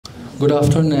Good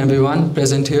afternoon, everyone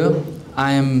present here.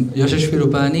 I am Yashaswi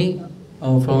Rupani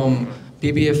from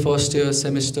BBA first year,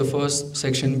 semester first,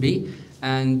 section B.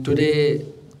 And today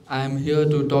I am here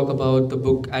to talk about the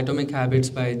book Atomic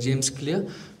Habits by James Clear.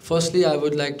 Firstly, I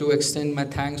would like to extend my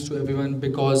thanks to everyone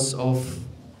because of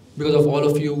all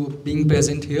of you being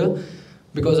present here.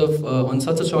 Because of on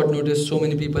such a short notice, so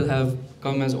many people have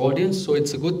come as audience. So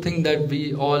it's a good thing that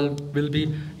we all will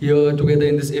be here together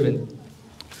in this event.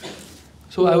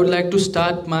 So I would like to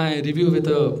start my review with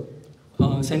a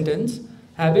sentence.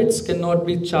 Habits cannot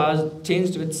be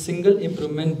changed with single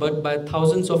improvement but by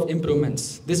thousands of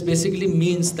improvements. This basically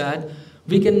means that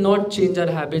we cannot change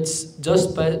our habits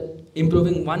just by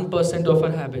improving 1% of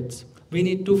our habits. We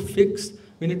need to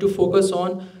focus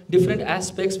on different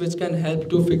aspects which can help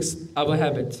to fix our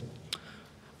habits.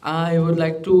 I would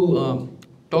like to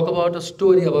talk about a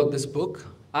story about this book.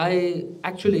 I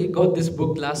actually got this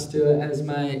book last year as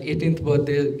my 18th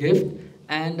birthday gift,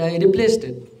 and I replaced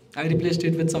it. I replaced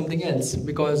it with something else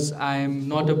because I'm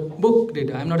not a book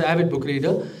reader. I'm not an avid book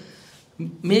reader.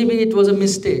 Maybe it was a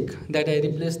mistake that I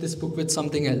replaced this book with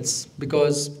something else,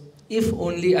 because if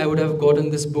only I would have gotten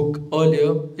this book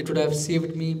earlier, it would have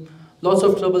saved me lots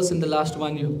of troubles in the last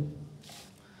 1 year.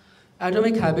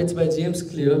 Atomic Habits by James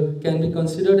Clear can be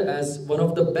considered as one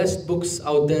of the best books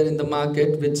out there in the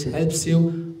market, which helps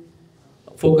you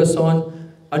focus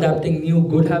on adapting new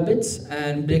good habits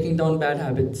and breaking down bad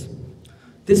habits.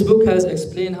 This book has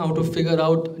explained how to figure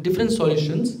out different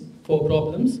solutions for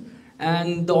problems,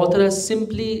 and the author has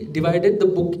simply divided the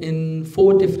book in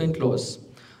 4 different laws.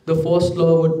 The first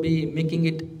law would be making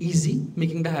it easy,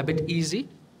 making the habit easy.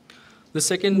 The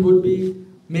second would be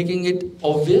making it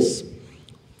obvious.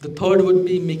 The third would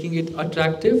be making it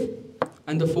attractive,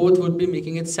 and the fourth would be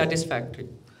making it satisfactory.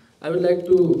 I would like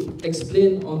to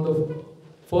explain on the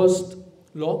first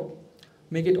law,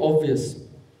 make it obvious.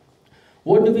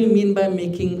 What do we mean by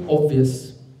making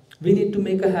obvious? We need to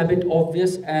make a habit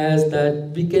obvious as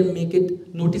that we can make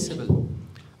it noticeable.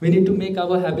 We need to make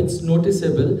our habits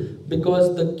noticeable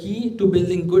because the key to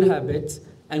building good habits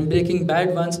and breaking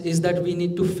bad ones is that we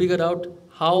need to figure out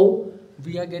how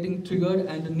we are getting triggered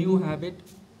and a new habit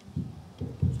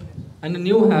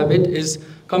is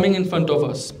coming in front of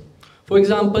us. For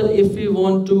example, if we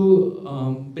want to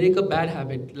break a bad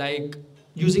habit like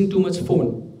using too much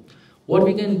phone, what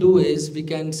we can do is we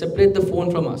can separate the phone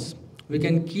from us. We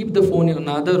can keep the phone in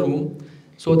another room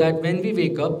so that when we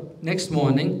wake up next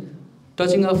morning,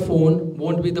 touching our phone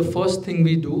won't be the first thing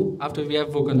we do after we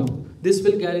have woken up. This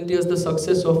will guarantee us the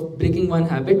success of breaking one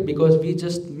habit because we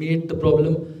just made the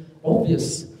problem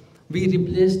obvious. We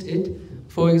replaced it.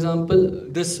 For example,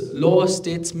 this law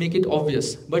states make it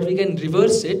obvious, but we can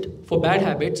reverse it for bad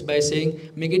habits by saying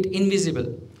make it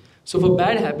invisible. So for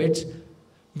bad habits,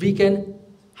 we can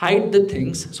hide the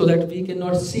things so that we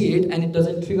cannot see it and it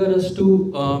doesn't trigger us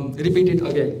to repeat it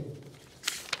again.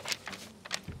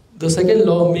 The second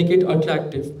law, make it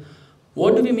attractive.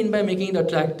 What do we mean by making it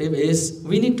attractive is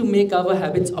we need to make our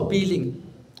habits appealing.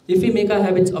 If we make our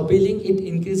habits appealing, it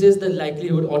increases the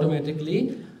likelihood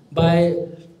automatically by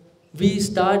we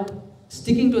start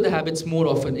sticking to the habits more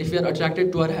often if we are attracted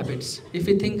to our habits. If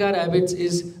we think our habits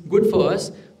is good for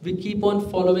us, we keep on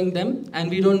following them and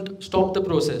we don't stop the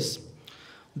process.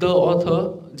 The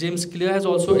author, James Clear, has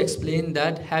also explained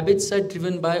that habits are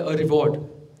driven by a reward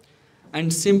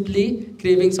and simply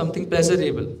craving something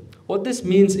pleasurable. What this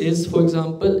means is, for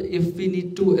example, if we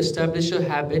need to establish a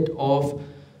habit of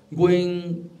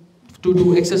going to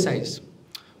do exercise,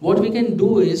 what we can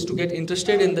do is to get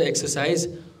interested in the exercise,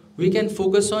 we can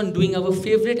focus on doing our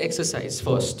favorite exercise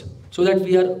first so that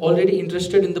we are already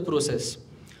interested in the process.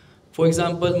 For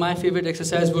example, my favorite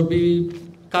exercise would be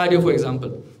cardio, for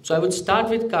example. So I would start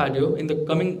with cardio in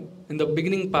the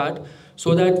beginning part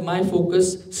so that my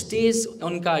focus stays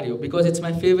on cardio because it's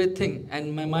my favorite thing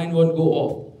and my mind won't go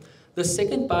off. The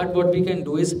second part, what we can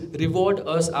do is reward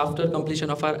us after completion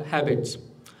of our habits.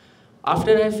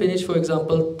 After I finish, for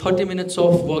example, 30 minutes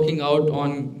of working out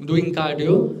on doing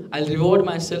cardio, I'll reward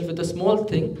myself with a small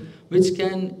thing which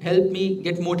can help me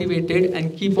get motivated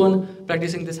and keep on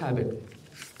practicing this habit.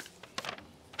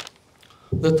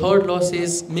 The third law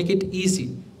says make it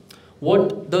easy.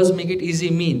 What does make it easy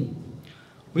mean?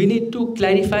 We need to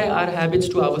clarify our habits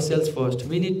to ourselves first.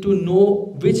 We need to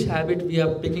know which habit we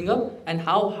are picking up and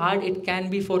how hard it can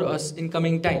be for us in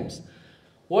coming times.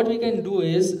 What we can do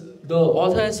is, the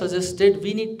author has suggested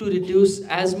we need to reduce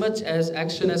as much as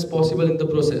action as possible in the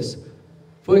process.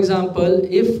 For example,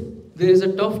 if there is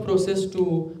a tough process to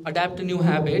adapt a new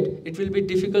habit, it will be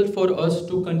difficult for us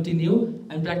to continue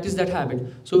and practice that habit.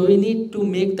 So we need to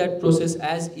make that process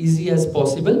as easy as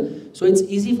possible. So it's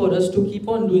easy for us to keep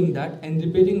on doing that and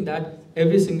repeating that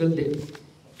every single day.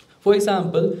 For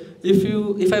example,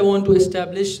 if I want to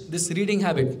establish this reading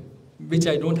habit, which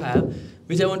I don't have,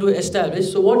 which I want to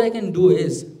establish, so what I can do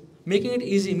is, making it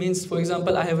easy means, for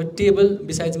example, I have a table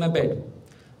besides my bed.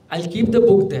 I'll keep the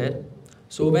book there.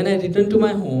 So when I return to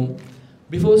my home,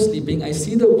 before sleeping, I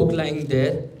see the book lying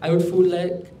there, I would feel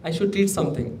like I should read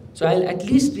something. So I'll at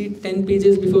least read 10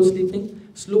 pages before sleeping.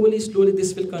 Slowly,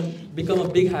 this will become a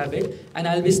big habit, and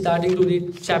I'll be starting to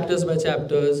read chapters by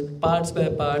chapters, parts by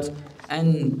parts,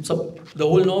 and so the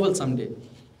whole novel someday.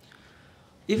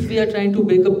 If we are trying to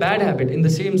break a bad habit in the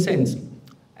same sense,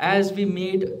 as we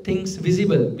made things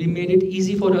visible, we made it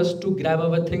easy for us to grab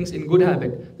our things in good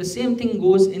habit. The same thing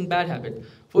goes in bad habit.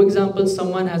 For example,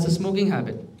 someone has a smoking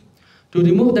habit. To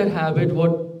remove that habit,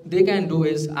 what they can do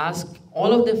is ask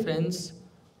all of their friends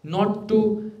not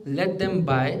to let them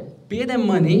buy, pay them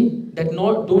money that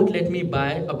don't let me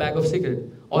buy a bag of cigarette,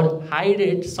 or hide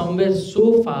it somewhere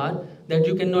so far that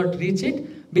you cannot reach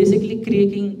it, basically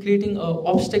creating an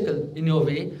obstacle in your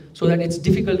way so that it's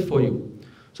difficult for you.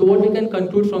 So what we can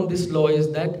conclude from this law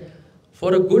is that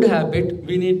for a good habit,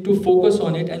 we need to focus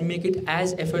on it and make it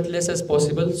as effortless as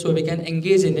possible so we can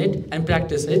engage in it and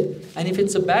practice it. And if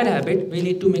it's a bad habit, we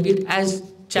need to make it as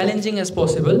challenging as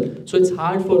possible so it's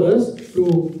hard for us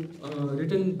to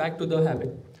return back to the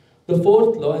habit. The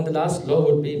fourth law and the last law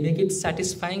would be make it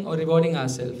satisfying or rewarding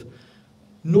ourselves.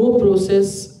 No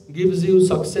process gives you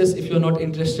success if you're not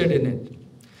interested in it.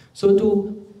 So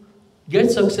to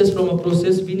get success from a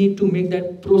process, we need to make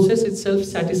that process itself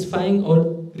satisfying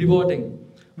or rewarding.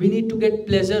 We need to get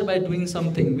pleasure by doing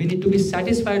something. We need to be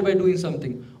satisfied by doing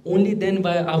something. Only then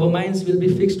our minds will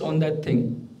be fixed on that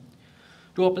thing.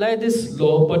 To apply this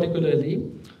law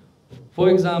particularly, for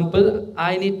example,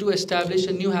 I need to establish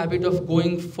a new habit of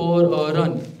going for a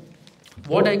run.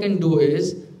 What I can do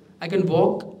is, I can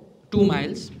walk 2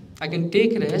 miles, I can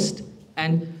take rest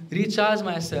and recharge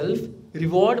myself,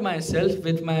 reward myself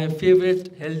with my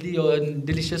favorite healthy or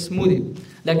delicious smoothie.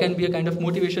 That can be a kind of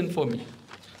motivation for me.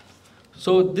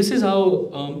 So this is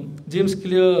how James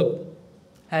Clear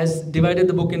has divided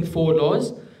the book in 4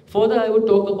 laws. Further, I would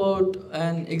talk about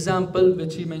an example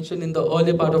which he mentioned in the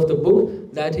early part of the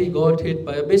book, that he got hit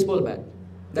by a baseball bat.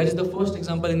 That is the first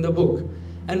example in the book.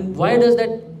 And why does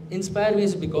that inspire me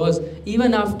is because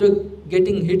even after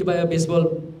getting hit by a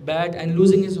baseball bat and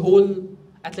losing his whole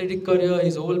athletic career,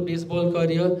 his whole baseball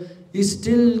career, he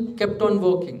still kept on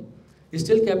working. He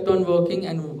still kept on working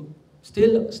and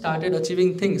still started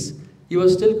achieving things. He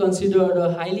was still considered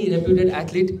a highly reputed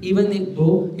athlete even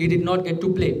though he did not get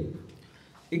to play.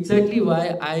 Exactly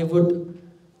why I would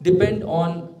depend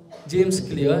on James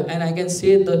Clear, and I can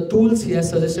say the tools he has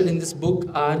suggested in this book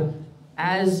are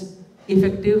as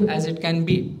effective as it can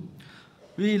be.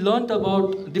 We learnt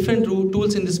about different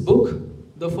tools in this book.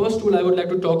 The first tool I would like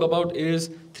to talk about is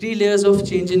 3 layers of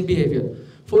change in behavior.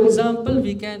 For example,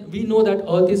 we know that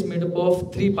Earth is made up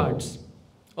of 3 parts.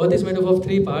 Earth is made up of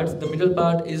 3 parts. The middle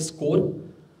part is core.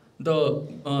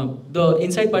 The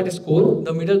inside part is core,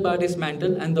 the middle part is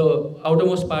mantle, and the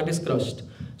outermost part is crust.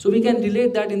 So we can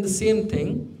relate that in the same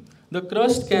thing. The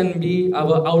crust can be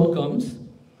our outcomes,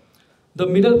 the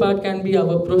middle part can be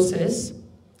our process,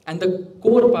 and the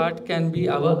core part can be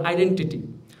our identity.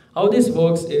 How this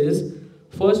works is,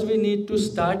 first we need to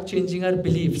start changing our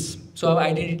beliefs, so our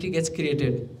identity gets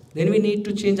created. Then we need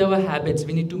to change our habits,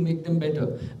 we need to make them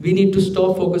better. We need to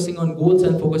stop focusing on goals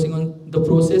and focusing on the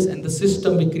process and the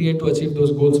system we create to achieve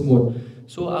those goals more.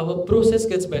 So our process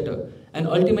gets better, and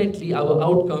ultimately our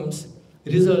outcomes,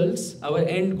 results, our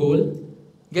end goal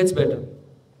gets better.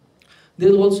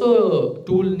 There's also a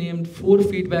tool named 4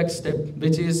 feedback step,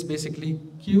 which is basically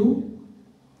cue,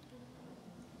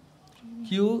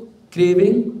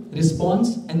 craving,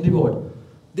 response, and reward.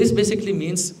 This basically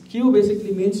means, cue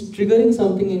basically means triggering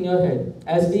something in your head.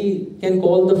 As we can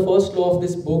call the first law of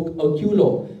this book a cue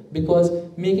law, because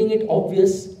making it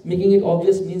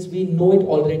obvious means we know it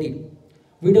already.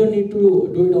 We don't need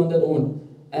to do it on their own.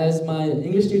 As my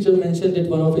English teacher mentioned in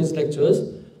one of his lectures,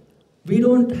 we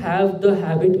don't have the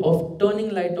habit of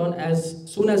turning light on as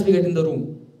soon as we get in the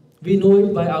room. We know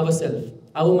it by ourselves.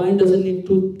 Our mind doesn't need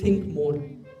to think more.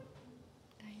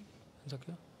 Is that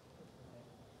clear?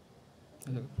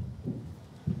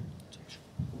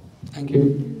 Thank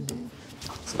you.